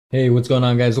Hey, what's going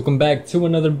on, guys? Welcome back to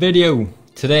another video.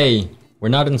 Today, we're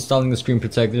not installing the screen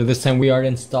protector. This time we are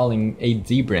installing a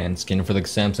DBrand skin for the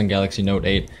Samsung Galaxy Note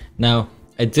 8. Now,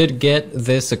 I did get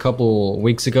this a couple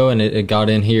weeks ago and it got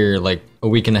in here like a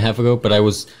week and a half ago, but I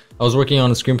was working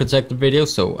on a screen protector video,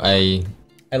 so I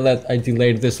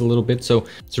delayed this a little bit. So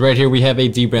right here we have a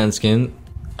DBrand skin.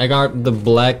 I got the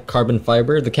black carbon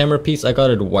fiber. The camera piece, I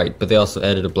got it white, but they also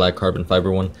added a black carbon fiber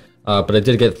one. But I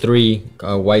did get three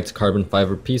white carbon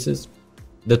fiber pieces.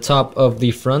 The top of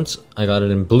the front, I got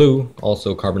it in blue,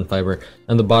 also carbon fiber,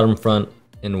 and the bottom front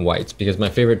in white, because my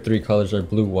favorite three colors are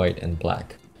blue, white, and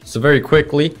black. So very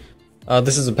quickly,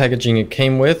 this is the packaging it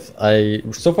came with.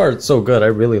 So far it's so good. I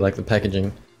really like the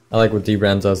packaging. I like what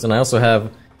DBrand does, and I also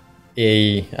have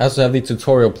the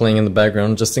tutorial playing in the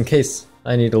background just in case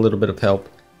I need a little bit of help.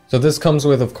 So this comes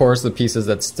with, of course, the pieces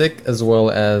that stick, as well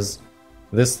as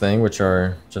this thing, which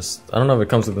are just, I don't know if it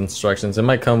comes with instructions. It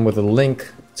might come with a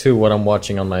link to what I'm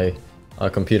watching on my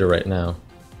computer right now,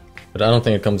 but I don't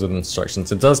think it comes with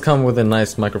instructions. It does come with a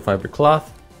nice microfiber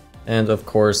cloth, and of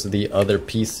course the other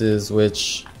pieces,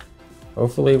 which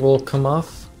hopefully will come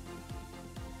off.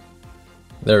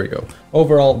 There we go.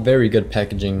 Overall, very good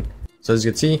packaging. So as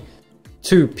you can see,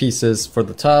 two pieces for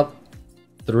the top,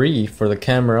 three for the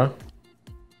camera,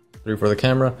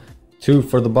 two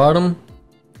for the bottom,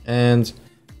 and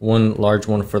one large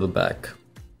one for the back.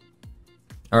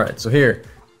 Alright, so here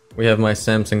we have my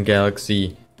Samsung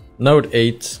Galaxy Note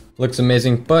 8. Looks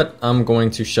amazing, but I'm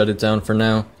going to shut it down for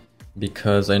now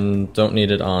because I don't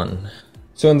need it on.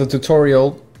 So in the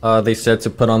tutorial, they said to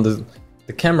put on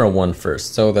the camera one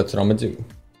first, so that's what I'm gonna do.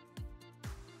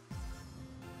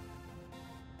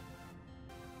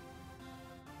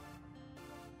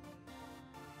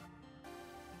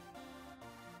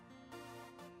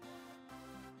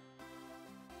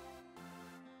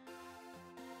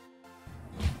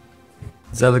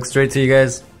 Does that look straight to you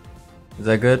guys? Is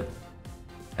that good?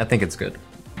 I think it's good.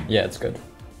 Yeah, it's good.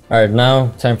 Alright, now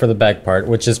time for the back part,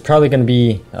 which is probably going to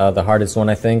be the hardest one,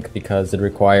 I think, because it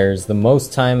requires the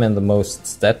most time and the most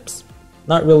steps.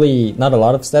 Not a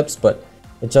lot of steps, but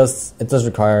it does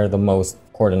require the most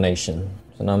coordination.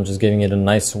 So now I'm just giving it a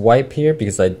nice wipe here,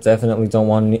 because I definitely don't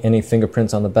want any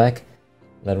fingerprints on the back.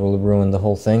 That will ruin the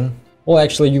whole thing. Well,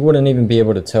 actually, you wouldn't even be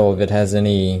able to tell if it has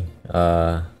any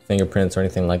fingerprints or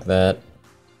anything like that,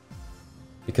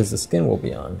 because the skin will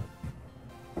be on.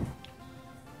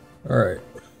 Alright,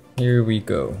 here we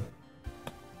go.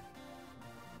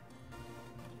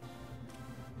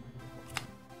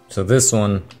 So this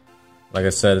one, like I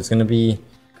said, it's gonna be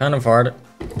kind of hard.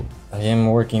 I am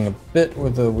working a bit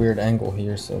with a weird angle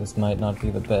here, so this might not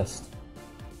be the best.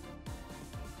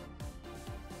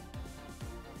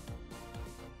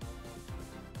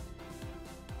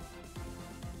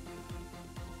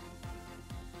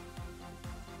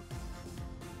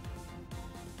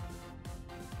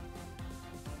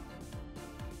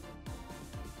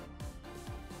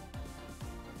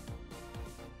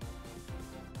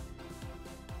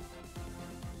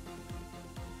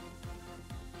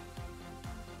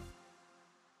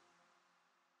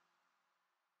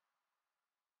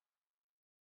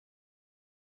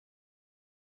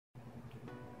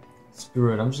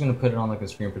 Screw it, I'm just gonna put it on like a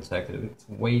screen protector. It's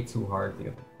way too hard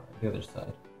the other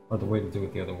side, or the way to do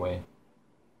it the other way.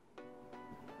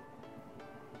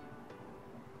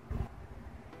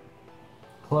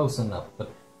 Close enough,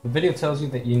 but the video tells you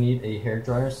that you need a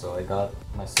hairdryer, so I got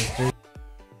my sister.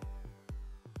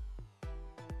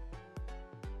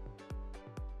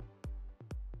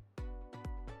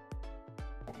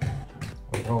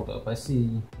 Wait, hold up, I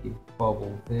see a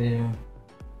bubble there.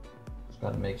 Just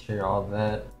gotta make sure all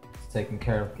that taken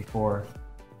care of before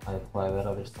I apply that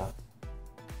other stuff.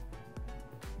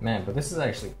 Man, but this is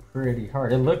actually pretty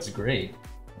hard. It looks great.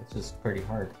 It's just pretty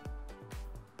hard.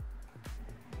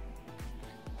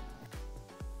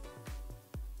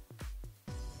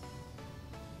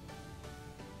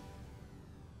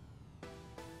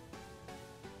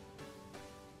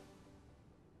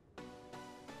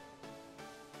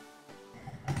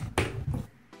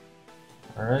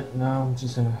 Alright, now I'm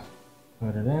just gonna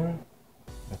put it in.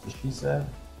 That's what she said.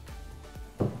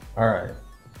 Alright.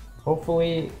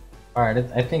 Hopefully... Alright,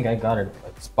 I think I got it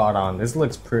spot on. This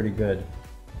looks pretty good.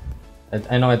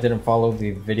 I know I didn't follow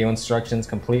the video instructions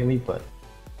completely, but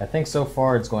I think so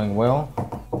far it's going well.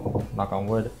 Knock on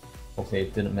wood. Hopefully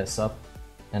it didn't mess up.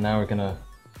 And now we're gonna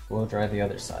blow dry the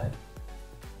other side.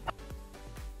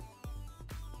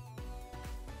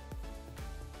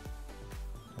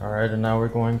 Alright, and now we're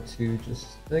going to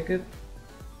just stick it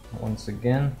once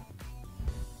again.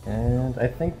 And I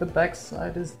think the back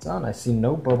side is done. I see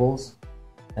no bubbles.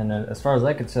 And as far as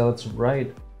I could tell, it's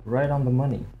right on the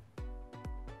money.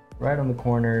 right on the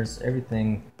corners.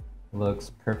 Everything looks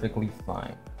perfectly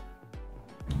fine.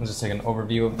 Let's just take an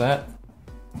overview of that.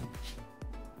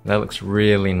 That looks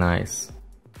really nice.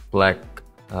 Black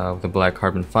with a black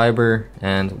carbon fiber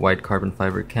and white carbon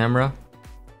fiber camera.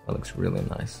 That looks really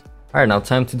nice. Alright, now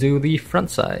time to do the front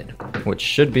side, which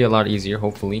should be a lot easier,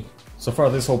 hopefully. So far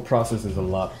this whole process is a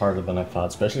lot harder than I thought,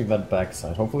 especially that back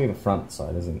side. Hopefully the front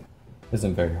side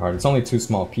isn't very hard. It's only 2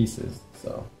 small pieces,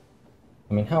 so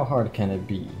I mean, how hard can it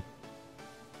be?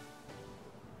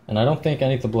 And I don't think I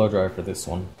need the blow dryer for this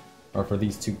one, or for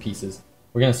these 2 pieces.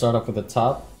 We're gonna start off with the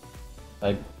top.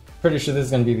 I'm pretty sure this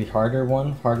is gonna be the harder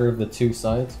one, harder of the 2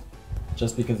 sides,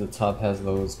 just because the top has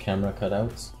those camera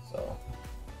cutouts. So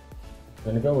I'm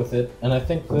gonna go with it, and I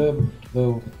think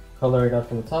the color I got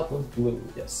for the top was blue.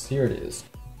 Yes, here it is.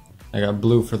 I got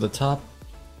blue for the top.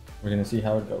 We're gonna see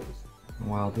how it goes.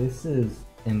 Wow, this is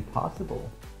impossible.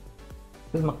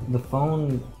 Because the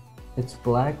phone, it's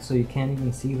black, so you can't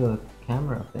even see the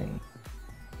camera thing.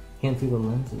 You can't see the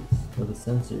lenses or the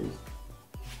sensors.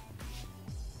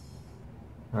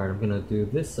 Alright, I'm gonna do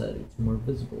this side, it's more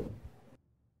visible.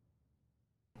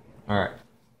 Alright,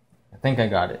 I think I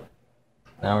got it.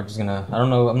 Now we're just gonna, I don't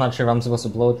know, I'm not sure if I'm supposed to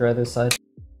blow dry this side.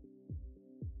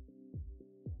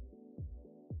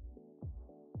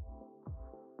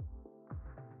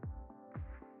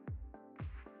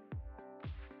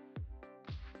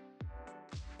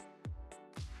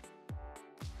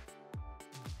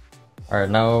 Alright,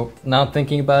 now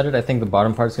thinking about it, I think the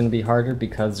bottom part's gonna be harder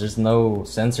because there's no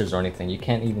sensors or anything. You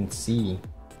can't even see,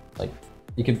 like,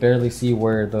 you can barely see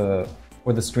where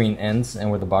the screen ends and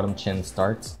where the bottom chin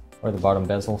starts, or the bottom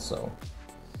bezel, so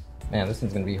man, this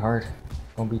one's gonna be hard.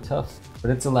 It's gonna be tough, but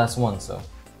it's the last one, so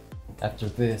after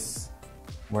this,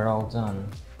 we're all done.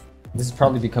 This is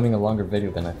probably becoming a longer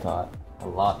video than I thought. A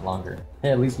lot longer.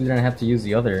 Hey, at least we didn't have to use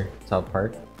the other top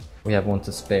part. We have one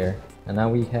to spare. And now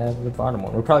we have the bottom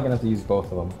one. We're probably gonna have to use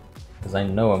both of them, because I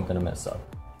know I'm gonna mess up.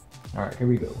 Alright, here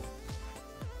we go.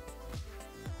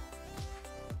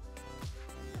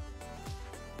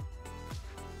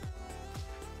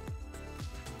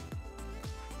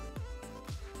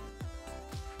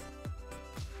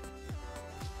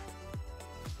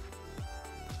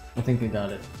 I think I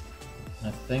got it.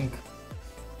 I think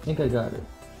I got it.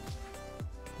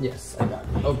 Yes, I got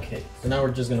it. Okay, so now we're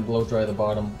just gonna blow dry the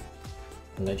bottom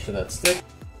and make sure that's thick.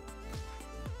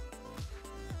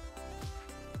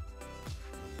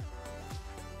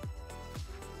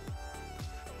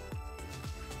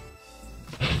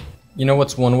 You know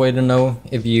what's one way to know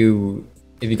if you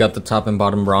got the top and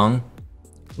bottom wrong?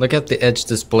 Look at the edge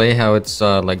display, how it's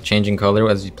like changing color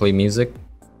as you play music.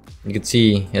 You can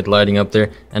see it lighting up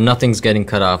there, and nothing's getting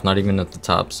cut off, not even at the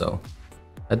top, so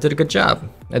I did a good job.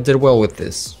 I did well with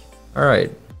this.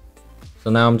 Alright, so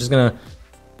now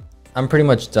I'm pretty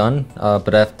much done,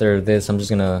 but after this I'm just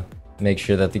gonna make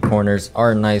sure that the corners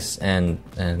are nice and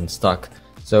stuck.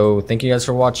 So thank you guys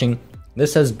for watching.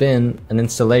 This has been an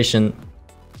installation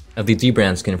of the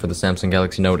DBrand skin for the Samsung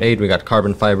Galaxy Note 8. We got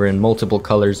carbon fiber in multiple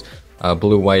colors,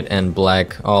 blue, white, and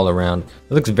black all around.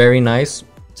 It looks very nice.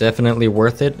 Definitely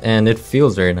worth it, and it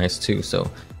feels very nice too.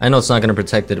 So I know it's not going to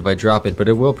protect it if I drop it, but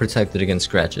it will protect it against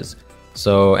scratches.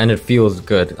 So, and it feels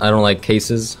good. I don't like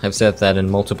cases. I've said that in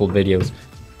multiple videos.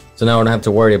 So now I don't have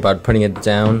to worry about putting it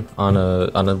down on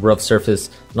a rough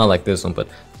surface, not like this one, but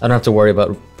I don't have to worry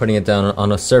about putting it down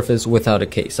on a surface without a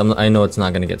case. I know it's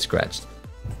not going to get scratched.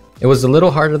 It was a little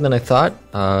harder than I thought,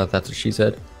 that's what she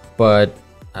said, but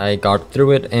I got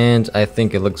through it and I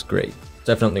think it looks great.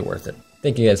 Definitely worth it.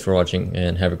 Thank you guys for watching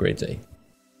and have a great day.